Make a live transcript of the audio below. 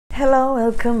Hello,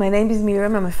 welcome. My name is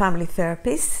Miriam. I'm a family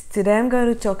therapist. Today I'm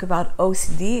going to talk about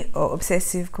OCD, or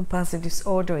Obsessive-Compulsive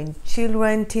Disorder, in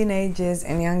children, teenagers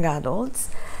and young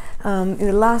adults. In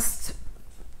the last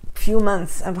few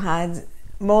months I've had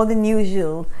more than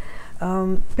usual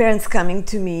parents coming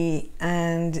to me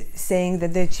and saying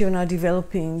that their children are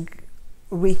developing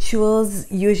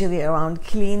rituals, usually around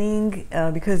cleaning,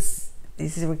 because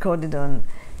this is recorded on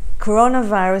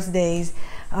coronavirus days.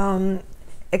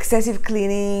 Excessive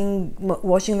cleaning,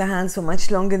 washing the hands for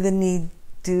much longer than need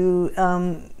to,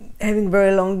 having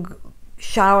very long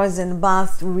showers and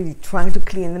baths, really trying to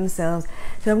clean themselves.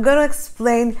 So I'm going to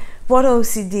explain what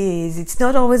OCD is. It's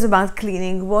not always about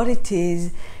cleaning, what it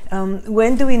is,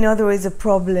 when do we know there is a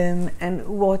problem, and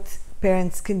what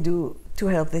parents can do to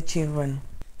help their children.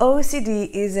 OCD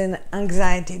is an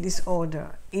anxiety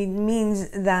disorder. It means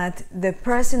that the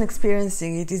person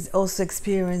experiencing it is also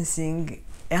experiencing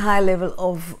a high level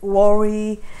of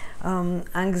worry,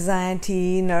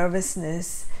 anxiety,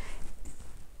 nervousness.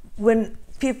 When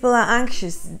people are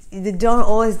anxious, they don't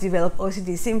always develop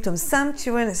OCD symptoms. Some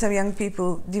children, some young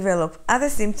people develop other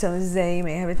symptoms. They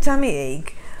may have a tummy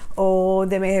ache, or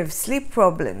they may have sleep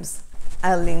problems.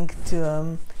 I'll link to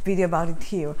a video about it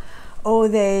here. Or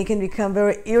they can become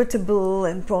very irritable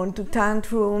and prone to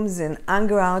tantrums and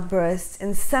anger outbursts,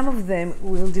 and some of them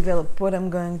will develop what I'm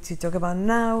going to talk about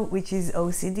now, which is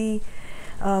OCD,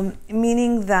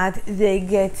 meaning that they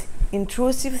get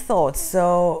intrusive thoughts,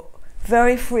 so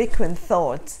very frequent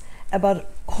thoughts about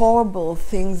horrible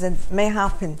things that may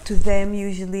happen to them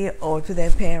usually, or to their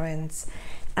parents,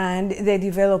 and they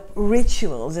develop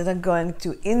rituals that are going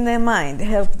to, in their mind,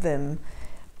 help them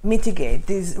mitigate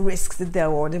these risks that they're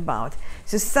worried about.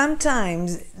 So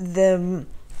sometimes the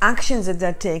actions that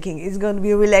they're taking is going to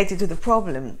be related to the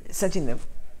problem, such in the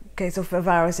case of a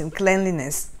virus and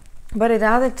cleanliness. But at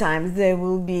other times they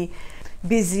will be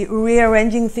busy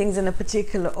rearranging things in a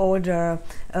particular order,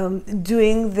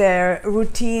 doing their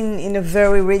routine in a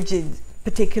very rigid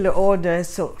particular order.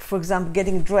 So for example,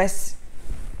 getting dressed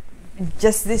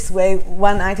just this way,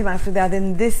 one item after the other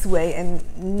in this way, and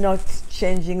not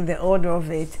changing the order of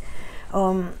it.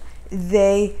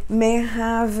 They may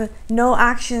have no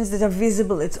actions that are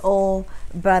visible at all,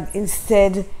 but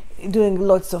instead doing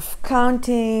lots of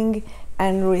counting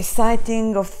and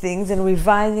reciting of things and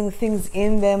revising things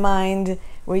in their mind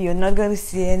where you're not going to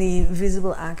see any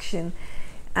visible action.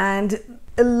 And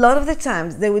a lot of the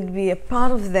times there would be a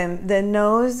part of them that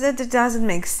knows that it doesn't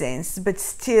make sense, but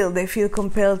still they feel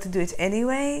compelled to do it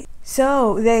anyway.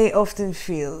 So they often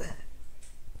feel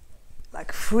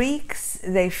like freaks.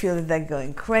 They feel that they're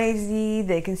going crazy.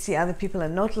 They can see other people are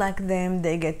not like them.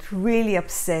 They get really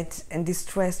upset and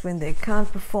distressed when they can't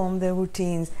perform their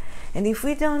routines. And if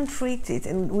we don't treat it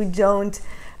and we don't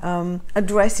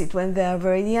address it when they're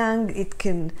very young, it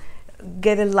can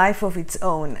get a life of its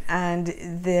own, and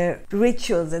the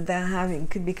rituals that they're having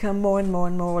could become more and more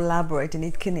and more elaborate, and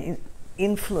it can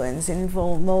influence and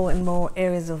involve more and more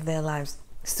areas of their lives.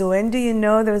 So when do you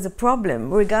know there is a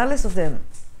problem? Regardless of the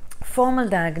formal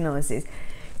diagnosis,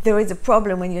 there is a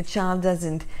problem when your child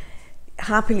doesn't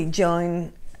happily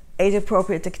join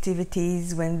age-appropriate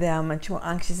activities, when they are much more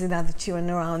anxious than other children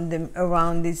around them,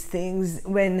 around these things,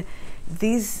 when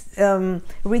these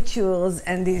rituals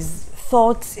and these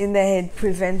thoughts in their head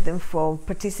prevent them from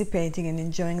participating and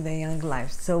enjoying their young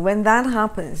lives. So when that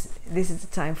happens, this is the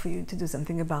time for you to do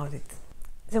something about it.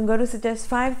 So I'm going to suggest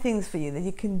 5 things for you that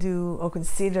you can do or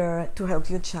consider to help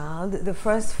your child. The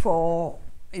first 4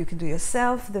 you can do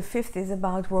yourself. The 5th is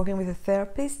about working with a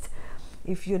therapist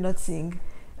if you're not seeing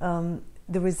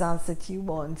the results that you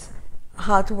want.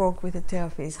 How to work with a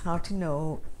therapist, how to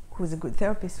know who's a good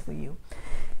therapist for you.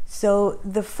 So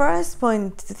the first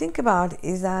point to think about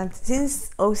is that since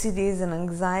OCD is an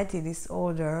anxiety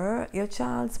disorder, your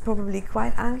child's probably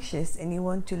quite anxious, and you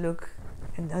want to look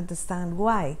and understand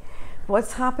why.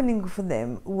 What's happening for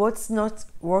them? What's not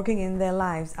working in their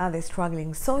lives? Are they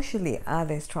struggling socially? Are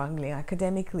they struggling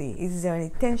academically? Is there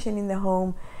any tension in the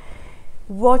home?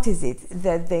 What is it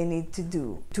that they need to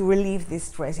do to relieve this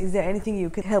stress? Is there anything you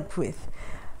can help with?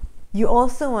 You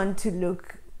also want to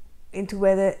look into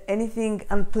whether anything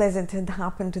unpleasant had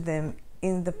happened to them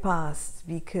in the past,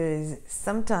 because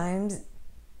sometimes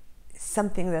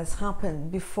something that's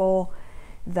happened before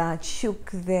that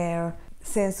shook their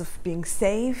sense of being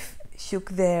safe,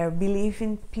 shook their belief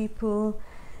in people,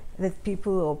 that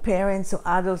people or parents or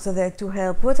adults are there to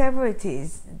help. Whatever it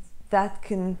is, that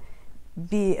can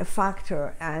be a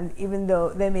factor, and even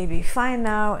though they may be fine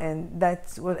now and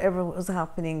that's whatever was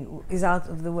happening is out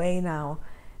of the way now,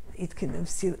 it can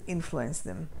still influence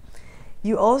them.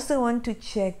 You also want to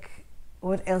check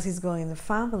what else is going in the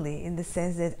family, in the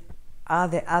sense that Are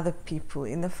there other people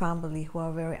in the family who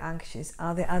are very anxious?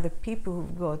 Are there other people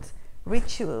who've got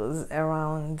rituals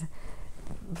around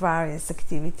various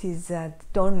activities that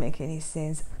don't make any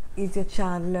sense? Is your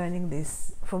child learning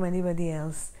this from anybody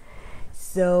else?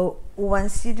 So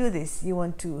once you do this, you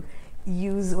want to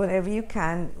use whatever you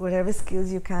can, whatever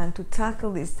skills you can to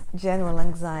tackle this general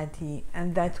anxiety,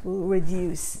 and that will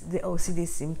reduce the OCD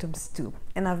symptoms too.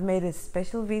 And I've made a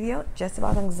special video just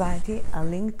about anxiety. I'll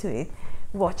link to it.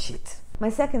 Watch it. My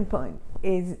second point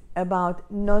is about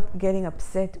not getting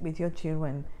upset with your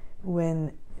children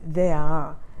when they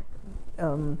are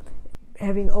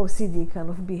having OCD kind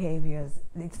of behaviors.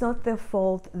 It's not their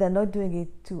fault. They're not doing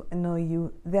it to annoy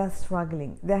you. They're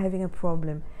struggling. They're having a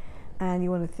problem. And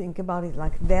you want to think about it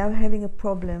like they're having a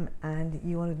problem, and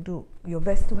you want to do your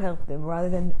best to help them rather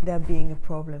than there being a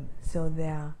problem. So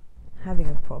they're having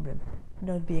a problem,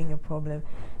 not being a problem.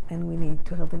 And we need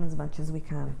to help them as much as we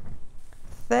can.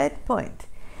 Third point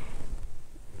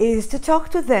is to talk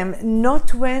to them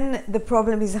not when the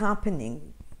problem is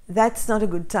happening. That's not a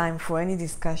good time for any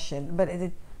discussion, but at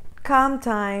a calm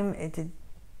time, at a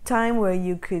time where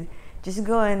you could just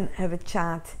go and have a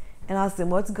chat and ask them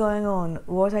what's going on,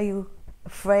 what are you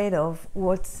afraid of,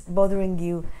 what's bothering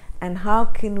you, and how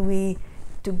can we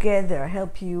together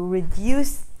help you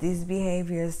reduce these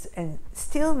behaviors and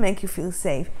still make you feel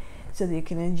safe so that you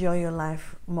can enjoy your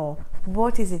life more.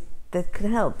 What is it that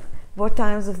can help? What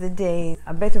times of the day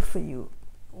are better for you?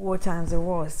 What times are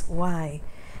worse? Why?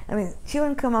 I mean,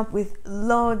 children come up with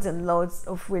loads and loads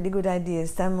of really good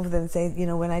ideas. Some of them say, you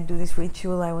know, when I do this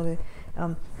ritual, I want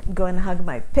to go and hug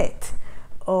my pet,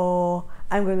 or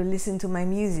I'm going to listen to my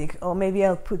music, or maybe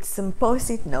I'll put some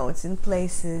post-it notes in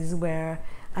places where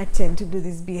I tend to do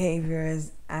these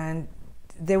behaviors, and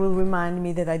they will remind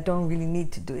me that I don't really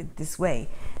need to do it this way.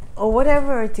 Or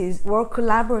whatever it is, work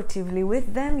collaboratively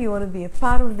with them. You want to be a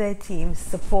part of their team,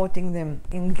 supporting them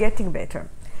in getting better.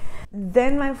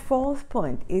 Then my fourth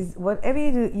point is, whatever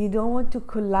you do, you don't want to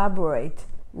collaborate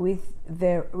with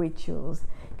their rituals,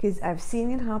 because I've seen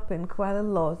it happen quite a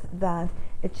lot that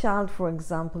a child, for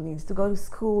example, needs to go to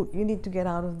school, you need to get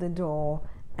out of the door,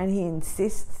 and he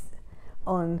insists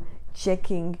on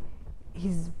checking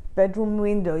his bedroom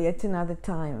window yet another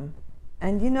time.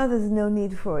 And you know there's no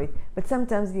need for it, but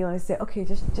sometimes you want to say, okay,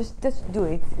 just do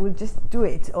it, we'll just do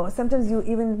it. Or sometimes you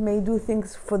even may do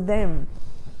things for them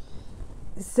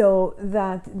so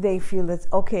that they feel that,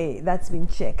 okay, that's been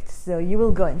checked, so you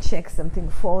will go and check something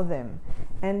for them.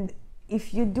 And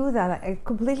if you do that, I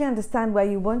completely understand why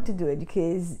you want to do it,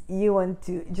 because you want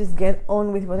to just get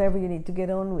on with whatever you need to get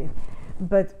on with.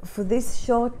 But for this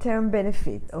short-term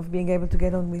benefit of being able to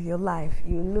get on with your life,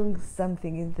 you lose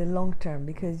something in the long term,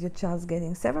 because your child's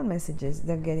getting several messages.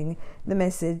 They're getting the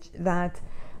message that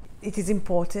it is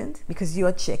important because you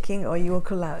are checking, or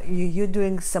you're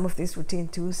doing some of this routine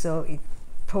too, so it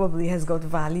probably has got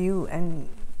value, and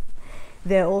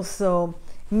they're also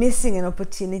missing an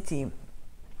opportunity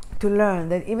to learn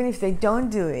that even if they don't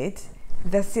do it,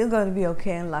 they're still going to be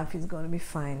okay and life is going to be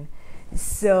fine.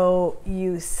 So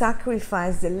you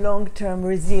sacrifice the long-term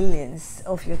resilience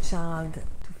of your child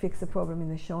to fix the problem in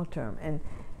the short term. And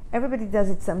everybody does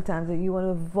it sometimes, and you want to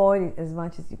avoid it as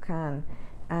much as you can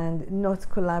and not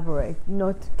collaborate,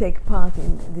 not take part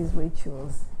in these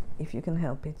rituals if you can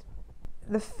help it.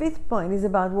 The fifth point is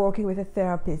about working with a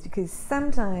therapist, because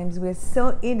sometimes we're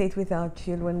so in it with our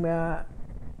children, we're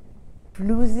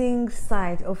losing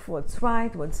sight of what's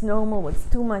right, what's normal, what's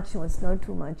too much, what's not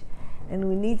too much. And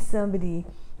we need somebody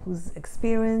who's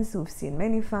experienced, who's seen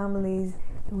many families,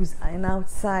 who's an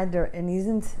outsider and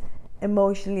isn't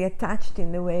emotionally attached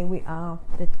in the way we are,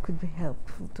 that could be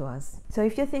helpful to us. So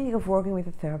if you're thinking of working with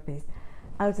a therapist,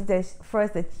 I would suggest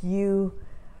first that you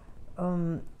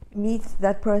meet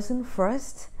that person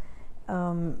first.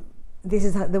 This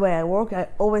is the way I work. I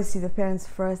always see the parents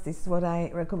first. This is what I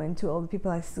recommend to all the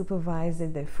people I supervise,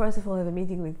 that they first of all have a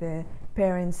meeting with the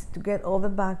parents to get all the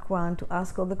background, to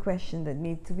ask all the questions that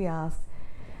need to be asked,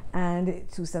 and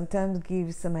to sometimes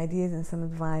give some ideas and some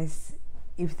advice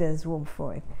if there's room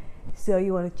for it. So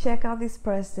you want to check out this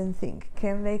person, think,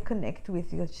 can they connect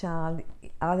with your child?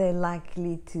 Are they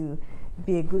likely to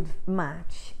be a good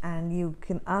match? And you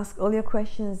can ask all your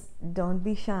questions. Don't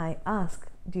be shy. Ask,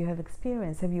 do you have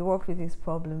experience? Have you worked with this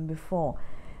problem before?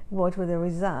 What were the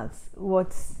results?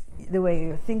 What's the way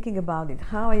you're thinking about it?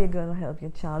 How are you going to help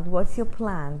your child? What's your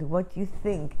plan? What do you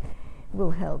think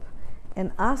will help?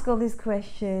 And ask all these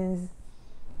questions.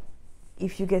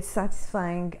 If you get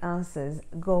satisfying answers,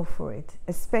 go for it,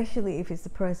 especially if it's a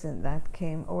person that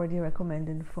came already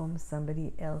recommended from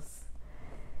somebody else.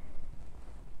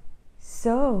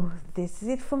 So this is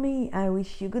it for me. I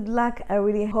wish you good luck. I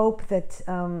really hope that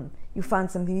you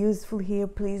found something useful here.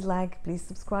 Please like, please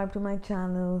subscribe to my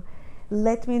channel.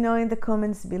 Let me know in the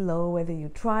comments below whether you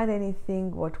tried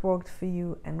anything, what worked for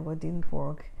you and what didn't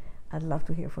work. I'd love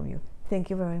to hear from you. Thank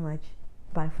you very much.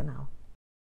 Bye for now.